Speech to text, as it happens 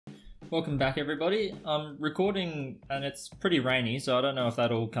Welcome back, everybody. I'm recording and it's pretty rainy, so I don't know if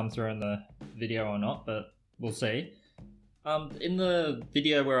that'll come through in the video or not, but we'll see. In the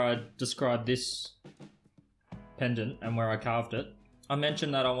video where I described this pendant and where I carved it, I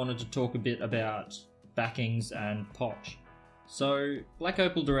mentioned that I wanted to talk a bit about backings and potch. So Black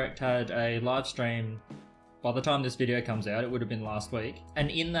Opal Direct had a live stream. By the time this video comes out, it would have been last week, and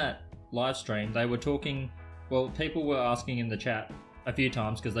in that live stream they were talking, well, people were asking in the chat a few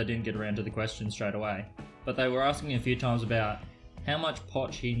times because they didn't get around to the question straight away, but they were asking a few times about how much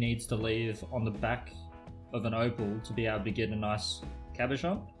potch he needs to leave on the back of an opal to be able to get a nice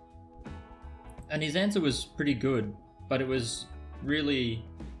cabochon. And his answer was pretty good, but it was really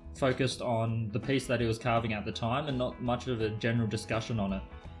focused on the piece that he was carving at the time and not much of a general discussion on it.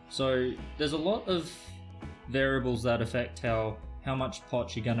 So there's a lot of variables that affect how much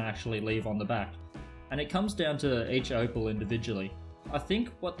potch you're going to actually leave on the back, and it comes down to each opal individually. I think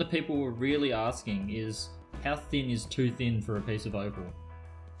what the people were really asking is how thin is too thin for a piece of opal.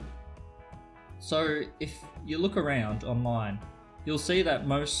 So if you look around online, you'll see that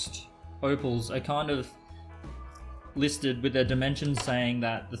most opals are kind of listed with their dimensions saying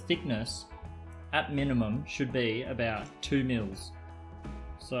that the thickness at minimum should be about 2 mils.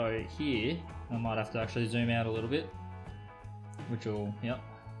 So here, I might have to actually zoom out a little bit, which will, yep,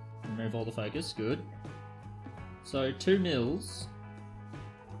 remove all the focus, good. So 2 mils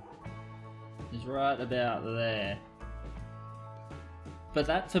is right about there. But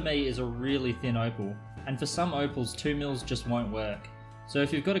that for me is a really thin opal, and for some opals 2 mils just won't work. So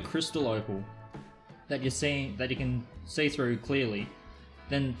if you've got a crystal opal that you're seeing, that you can see through clearly,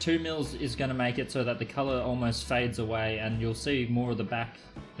 then 2 mils is going to make it so that the colour almost fades away and you'll see more of the back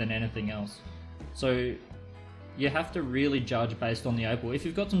than anything else. So you have to really judge based on the opal. If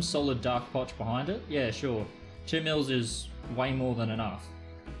you've got some solid dark potch behind it, yeah, sure, 2 mils is way more than enough.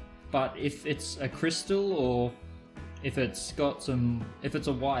 But if it's a crystal, or if it's got if it's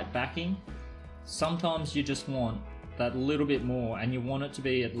a white backing, sometimes you just want that little bit more, and you want it to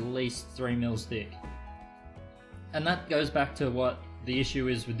be at least 3 mils thick. And that goes back to what the issue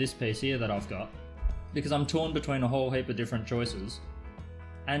is with this piece here that I've got, because I'm torn between a whole heap of different choices.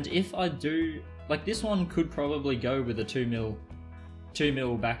 And if I do, like, this one could probably go with a 2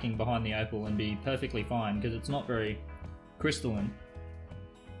 mil backing behind the opal and be perfectly fine because it's not very crystalline.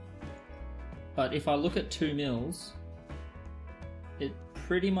 But if I look at 2 mils, it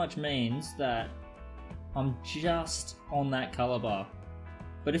pretty much means that I'm just on that colour bar.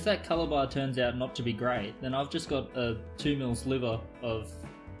 But if that colour bar turns out not to be great, then I've just got a 2 mil sliver of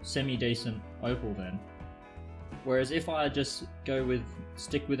semi-decent opal then. Whereas if I just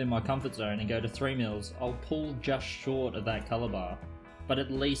stick within my comfort zone and go to 3 mils, I'll pull just short of that colour bar. But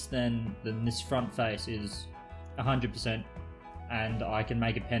at least then this front face is 100%, and I can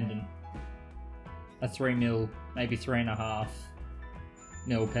make a pendant, a 3 mil, maybe 3.5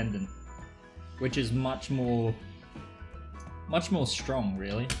 mil pendant, which is much more strong,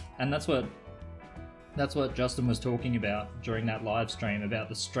 really. And that's what Justin was talking about during that live stream, about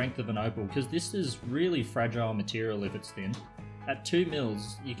the strength of an opal, because this is really fragile material if it's thin. At 2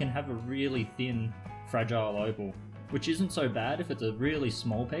 mils, you can have a really thin, fragile opal, which isn't so bad if it's a really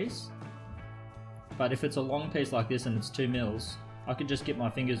small piece. But if it's a long piece like this and it's 2 mils, I could just get my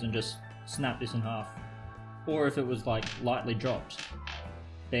fingers and just snap this in half. Or if it was like lightly dropped,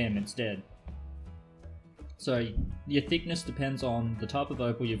 bam, it's dead. So your thickness depends on the type of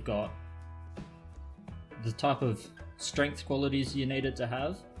opal you've got, the type of strength qualities you need it to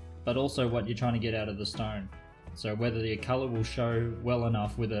have, but also what you're trying to get out of the stone. So whether your colour will show well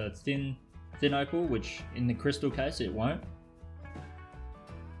enough with a thin opal, which in the crystal case it won't,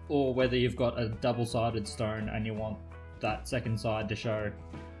 or whether you've got a double-sided stone and you want that second side to show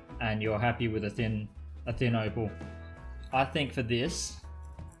and you're happy with a thin opal. I think for this,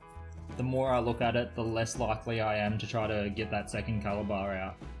 the more I look at it, the less likely I am to try to get that second colour bar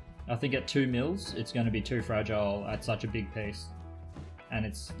out. I think at 2 mils, it's going to be too fragile at such a big piece. And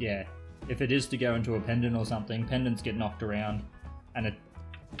it's, yeah, if it is to go into a pendant or something, pendants get knocked around, and a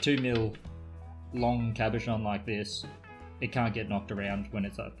 2 mil long cabochon like this, it can't get knocked around when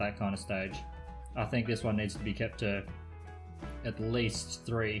it's at that kind of stage. I think this one needs to be kept to at least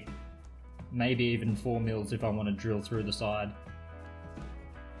 3, maybe even 4 mils if I want to drill through the side.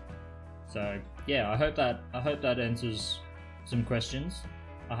 So yeah, I hope that answers some questions.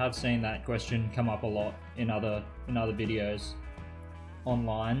 I have seen that question come up a lot in other videos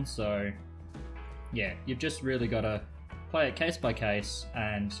online, so yeah, you've just really got to play it case by case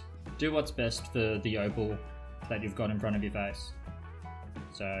and do what's best for the opal that you've got in front of your face.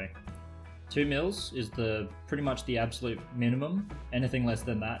 So 2 mils is pretty much the absolute minimum. Anything less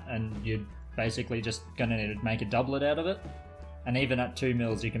than that and you're basically just gonna need to make a doublet out of it. And even at 2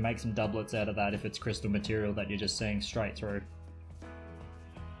 mils you can make some doublets out of that if it's crystal material that you're just seeing straight through.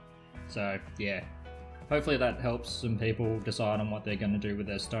 So yeah, hopefully that helps some people decide on what they're going to do with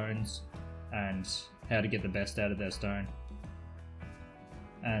their stones and how to get the best out of their stone.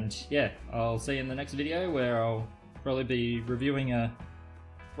 And yeah, I'll see you in the next video where I'll probably be reviewing a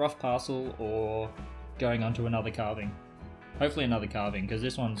rough parcel or going on to another carving. Hopefully another carving, because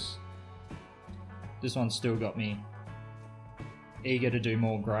this one's still got me eager to do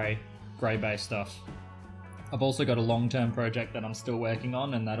more grey based stuff. I've also got a long-term project that I'm still working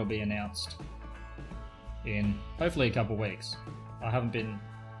on, and that'll be announced in hopefully a couple weeks. I haven't been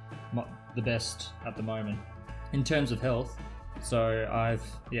the best at the moment in terms of health, so I've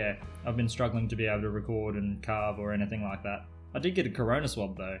been struggling to be able to record and carve or anything like that. I did get a corona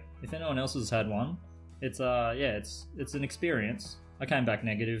swab though. If anyone else has had one, it's an experience. I came back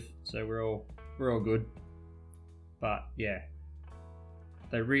negative, so we're all good. But yeah,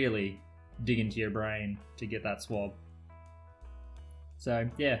 they really dig into your brain to get that swab. So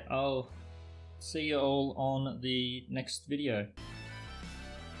yeah, I'll see you all on the next video.